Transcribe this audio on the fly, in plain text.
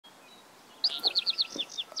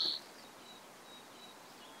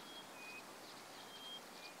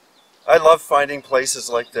I love finding places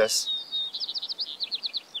like this.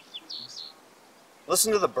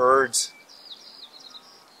 Listen to the birds.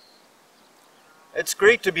 It's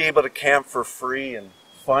great to be able to camp for free and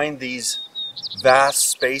find these vast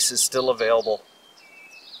spaces still available.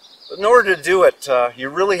 But in order to do it, you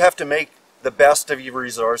really have to make the best of your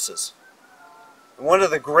resources. And one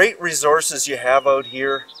of the great resources you have out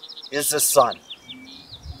here is the sun.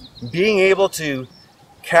 Being able to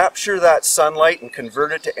capture that sunlight and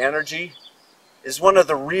convert it to energy is one of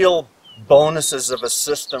the real bonuses of a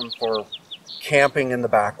system for camping in the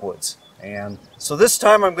backwoods. And so this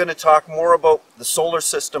time I'm going to talk more about the solar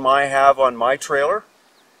system I have on my trailer,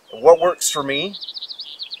 what works for me,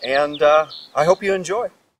 and I hope you enjoy.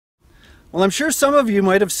 Well, I'm sure some of you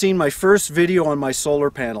might have seen my first video on my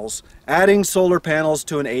solar panels, adding solar panels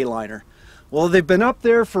to an A-liner. Well, they've been up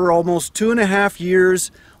there for almost 2.5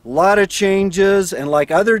 years, a lot of changes, and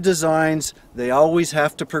like other designs, they always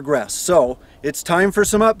have to progress. So it's time for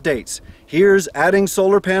some updates. Here's adding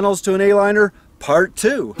solar panels to an A-liner, part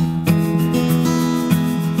 2.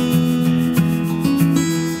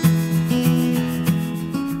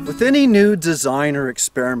 With any new design or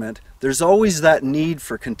experiment, there's always that need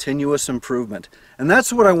for continuous improvement. And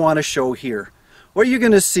that's what I want to show here. What you're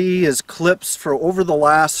going to see is clips for over the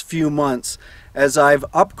last few months as I've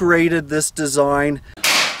upgraded this design.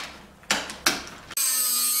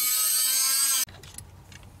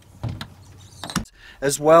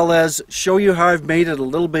 As well as show you how I've made it a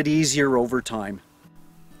little bit easier over time.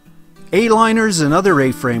 A-liners and other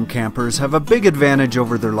A-frame campers have a big advantage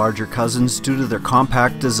over their larger cousins due to their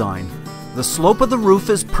compact design. The slope of the roof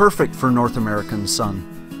is perfect for North American sun.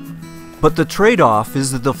 But the trade-off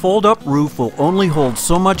is that the fold-up roof will only hold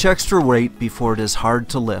so much extra weight before it is hard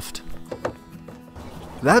to lift.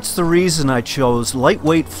 That's the reason I chose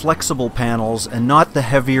lightweight flexible panels and not the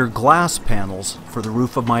heavier glass panels for the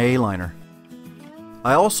roof of my A-liner.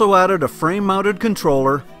 I also added a frame-mounted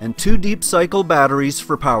controller and 2 deep cycle batteries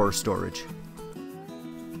for power storage.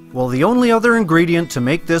 Well, the only other ingredient to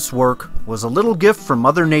make this work was a little gift from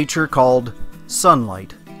Mother Nature called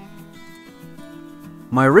sunlight.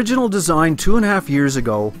 My original design 2.5 years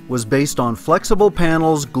ago was based on flexible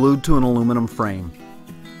panels glued to an aluminum frame.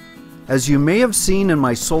 As you may have seen in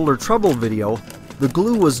my solar trouble video, the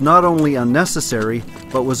glue was not only unnecessary,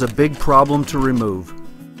 but was a big problem to remove.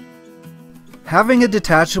 Having a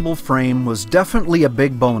detachable frame was definitely a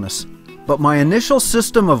big bonus, but my initial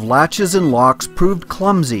system of latches and locks proved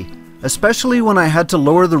clumsy, especially when I had to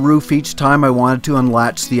lower the roof each time I wanted to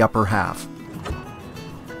unlatch the upper half.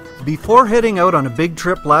 Before heading out on a big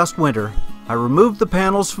trip last winter, I removed the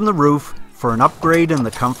panels from the roof for an upgrade in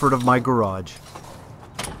the comfort of my garage.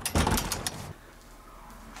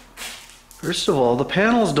 First of all, the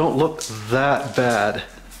panels don't look that bad.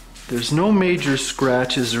 There's no major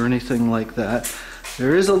scratches or anything like that.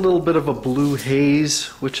 There is a little bit of a blue haze,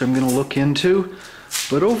 which I'm going to look into,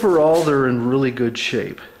 but overall they're in really good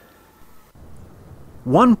shape.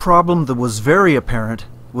 One problem that was very apparent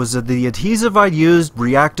was that the adhesive I used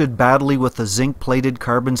reacted badly with the zinc-plated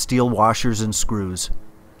carbon steel washers and screws.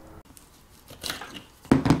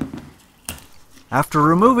 After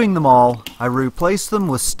removing them all, I replaced them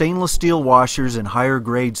with stainless steel washers and higher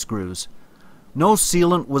grade screws. No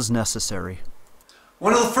sealant was necessary.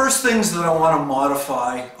 One of the first things that I want to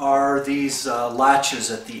modify are these latches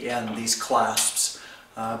at the end, these clasps.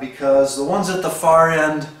 Because the ones at the far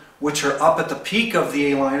end, which are up at the peak of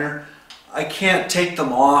the A-liner, I can't take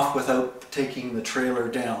them off without taking the trailer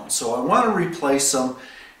down. So I want to replace them,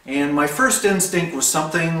 and my first instinct was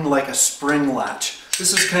something like a spring latch.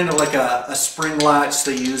 This is kind of like a spring latch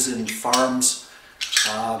they use in farms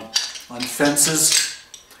on fences.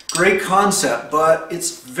 Great concept, but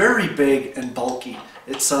it's very big and bulky.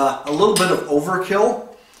 It's a little bit of overkill.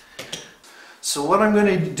 So what I'm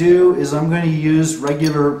going to do is I'm going to use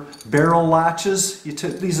regular barrel latches.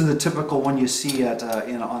 These are the typical one you see at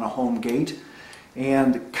on a home gate.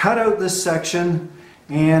 And cut out this section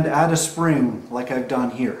and add a spring like I've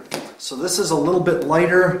done here. So this is a little bit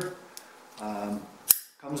lighter.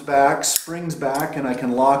 Comes back, springs back, and I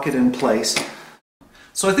can lock it in place.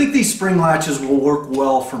 So I think these spring latches will work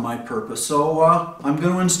well for my purpose, so I'm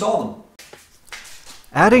going to install them.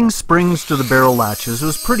 Adding springs to the barrel latches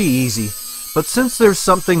was pretty easy, but since there's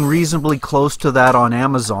something reasonably close to that on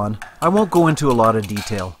Amazon, I won't go into a lot of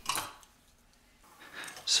detail.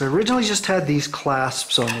 So I originally just had these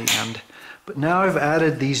clasps on the end, but now I've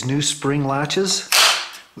added these new spring latches,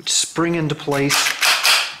 which spring into place,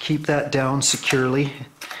 keep that down securely,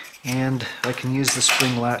 and I can use the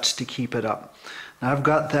spring latch to keep it up. Now I've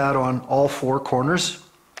got that on all 4 corners,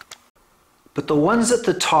 but the ones at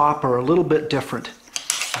the top are a little bit different.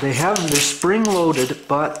 They're spring loaded,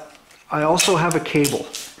 but I also have a cable,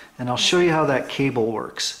 and I'll show you how that cable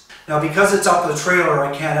works. Now because it's up the trailer,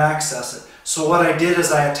 I can't access it. So what I did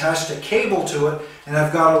is I attached a cable to it, and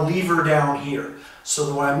I've got a lever down here. So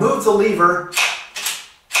that when I move the lever,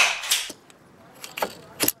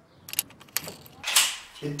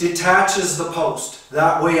 it detaches the post.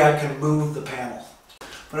 That way I can move the panel.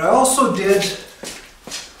 But I also did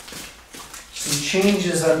some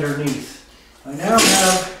changes underneath. I now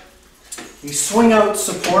have a swing out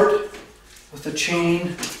support with a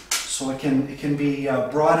chain, so it can be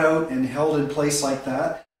brought out and held in place like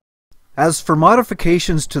that. As for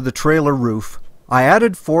modifications to the trailer roof, I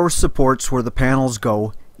added 4 supports where the panels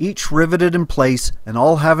go, each riveted in place and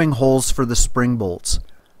all having holes for the spring bolts.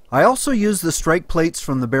 I also used the strike plates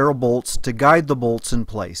from the barrel bolts to guide the bolts in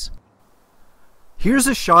place. Here's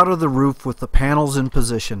a shot of the roof with the panels in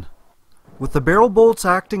position. With the barrel bolts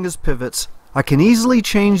acting as pivots, I can easily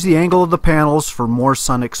change the angle of the panels for more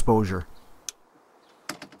sun exposure.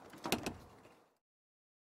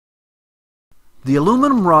 The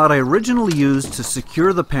aluminum rod I originally used to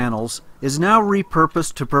secure the panels is now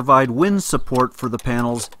repurposed to provide wind support for the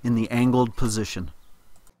panels in the angled position.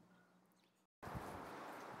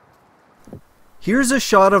 Here's a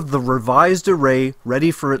shot of the revised array ready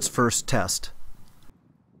for its first test.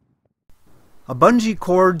 A bungee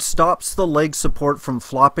cord stops the leg support from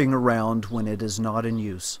flopping around when it is not in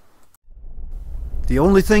use. The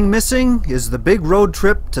only thing missing is the big road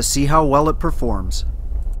trip to see how well it performs.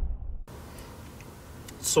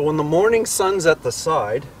 So when the morning sun's at the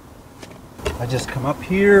side, I just come up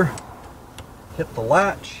here, hit the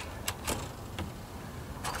latch,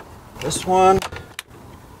 this one,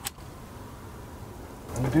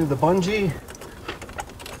 undo the bungee,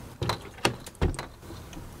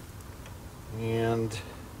 and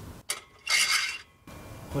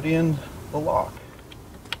put in the lock.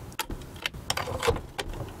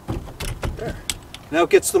 There. Now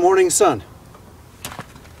it gets the morning sun.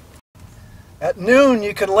 At noon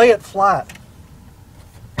you can lay it flat.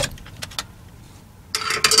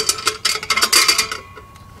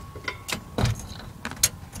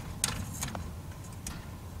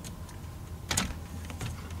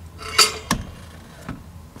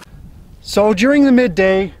 So during the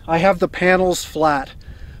midday, I have the panels flat,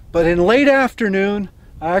 but in late afternoon,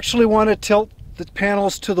 I actually want to tilt the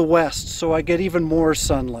panels to the west so I get even more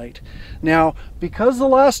sunlight. Now, because the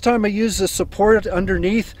last time I used the support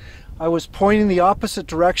underneath, I was pointing the opposite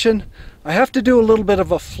direction, I have to do a little bit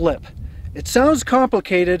of a flip. It sounds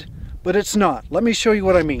complicated, but it's not. Let me show you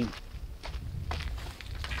what I mean.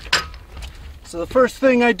 So the first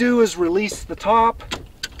thing I do is release the top,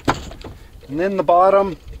 and then the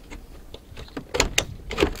bottom,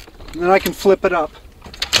 and then I can flip it up.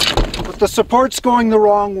 But the support's going the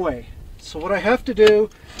wrong way. So what I have to do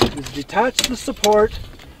is detach the support,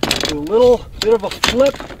 do a little bit of a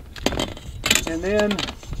flip, and then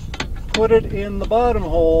put it in the bottom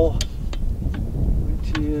hole,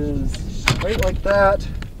 which is right like that,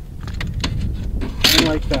 and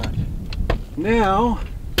like that. Now,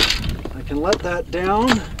 I can let that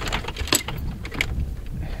down.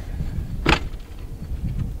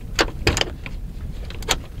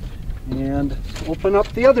 And open up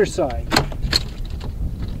the other side.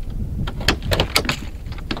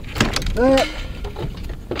 That.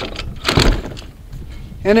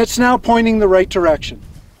 And it's now pointing the right direction.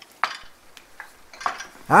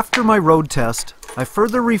 After my road test, I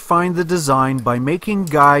further refined the design by making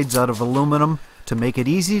guides out of aluminum to make it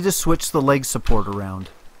easy to switch the leg support around.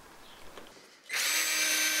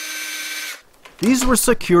 These were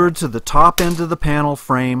secured to the top end of the panel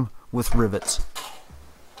frame with rivets.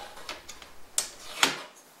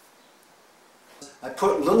 I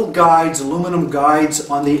put little guides, aluminum guides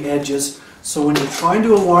on the edges, so when you're trying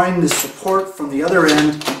to align the support from the other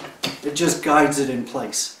end, it just guides it in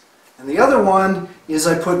place. And the other one is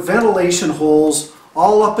I put ventilation holes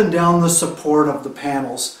all up and down the support of the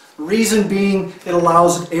panels. The reason being, it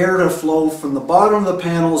allows air to flow from the bottom of the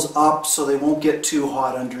panels up so they won't get too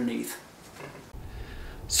hot underneath.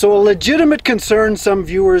 So a legitimate concern some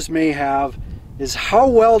viewers may have is how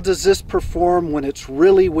well does this perform when it's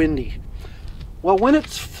really windy? Well, when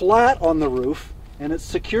it's flat on the roof and it's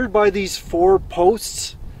secured by these 4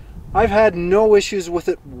 posts, I've had no issues with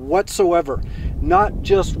it whatsoever. Not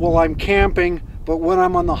just while I'm camping, but when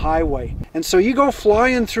I'm on the highway. And so you go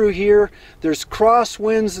flying through here, there's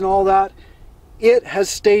crosswinds and all that, it has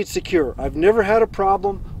stayed secure. I've never had a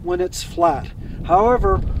problem when it's flat.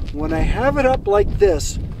 However, when I have it up like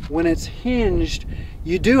this, when it's hinged,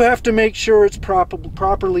 you do have to make sure it's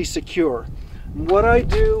properly secure. And what I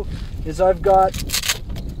do is I've got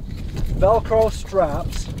Velcro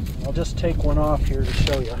straps. I'll just take one off here to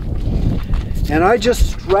show you. And I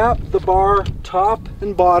just strap the bar top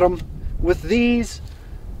and bottom with these.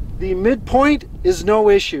 The midpoint is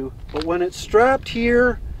no issue, but when it's strapped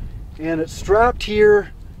here and it's strapped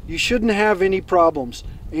here, you shouldn't have any problems.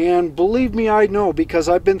 And believe me, I know, because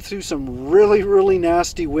I've been through some really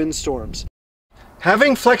nasty windstorms.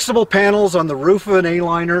 Having flexible panels on the roof of an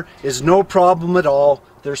A-liner is no problem at all.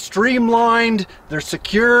 They're streamlined, they're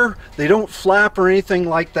secure, they don't flap or anything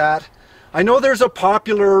like that. I know there's a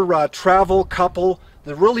popular travel couple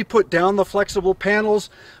that really put down the flexible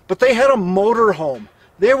panels, but they had a motor home.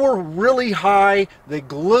 They were really high, they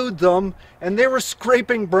glued them, and they were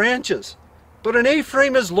scraping branches. But an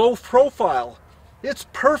A-frame is low profile. It's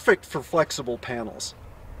perfect for flexible panels.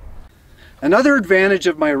 Another advantage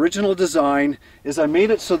of my original design is I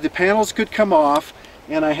made it so the panels could come off,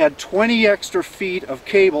 and I had 20 extra feet of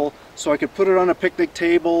cable so I could put it on a picnic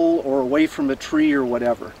table or away from a tree or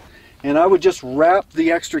whatever. And I would just wrap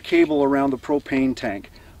the extra cable around the propane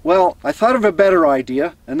tank. Well, I thought of a better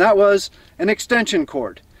idea, and that was an extension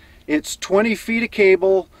cord. It's 20 feet of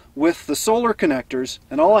cable with the solar connectors,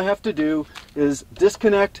 and all I have to do is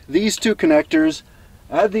disconnect these two connectors,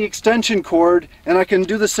 add the extension cord, and I can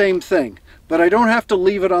do the same thing. But I don't have to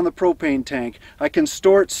leave it on the propane tank. I can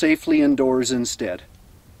store it safely indoors instead.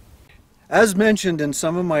 As mentioned in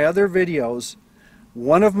some of my other videos,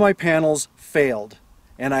 one of my panels failed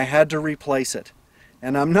and I had to replace it.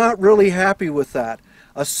 And I'm not really happy with that.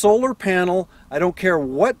 A solar panel, I don't care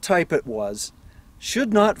what type it was,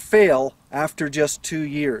 should not fail after just 2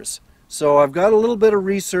 years. So I've got a little bit of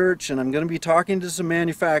research, and I'm going to be talking to some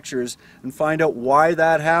manufacturers and find out why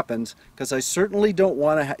that happens, because I certainly don't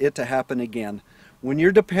want it to happen again. When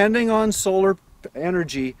you're depending on solar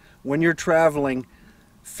energy, when you're traveling,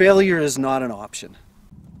 failure is not an option.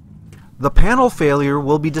 The panel failure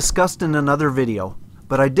will be discussed in another video,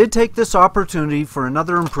 but I did take this opportunity for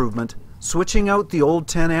another improvement, switching out the old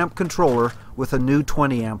 10 amp controller with a new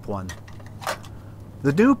 20 amp one.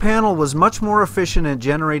 The new panel was much more efficient at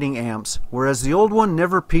generating amps, whereas the old one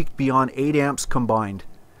never peaked beyond 8 amps combined.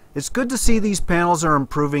 It's good to see these panels are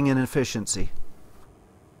improving in efficiency.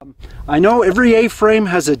 I know every A-frame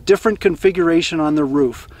has a different configuration on the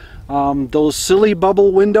roof. Those silly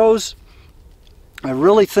bubble windows, I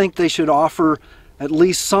really think they should offer at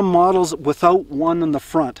least some models without one in the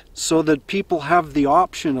front, so that people have the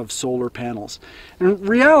option of solar panels. In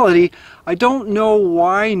reality, I don't know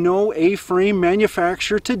why no A-frame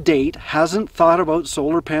manufacturer to date hasn't thought about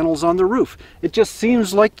solar panels on the roof. It just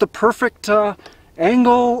seems like the perfect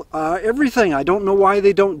angle, everything. I don't know why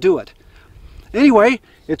they don't do it. Anyway,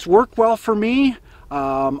 it's worked well for me.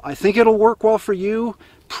 I think it'll work well for you.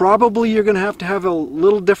 Probably you're going to have a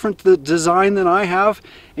little different design than I have,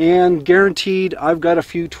 and guaranteed I've got a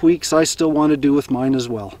few tweaks I still want to do with mine as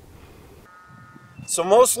well. So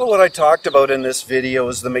mostly what I talked about in this video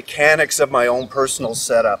is the mechanics of my own personal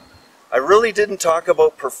setup. I really didn't talk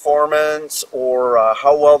about performance or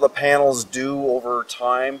how well the panels do over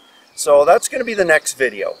time, so that's going to be the next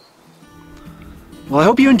video. Well, I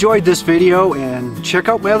hope you enjoyed this video, and check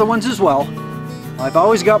out my other ones as well. I've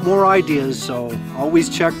always got more ideas, so always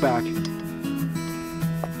check back.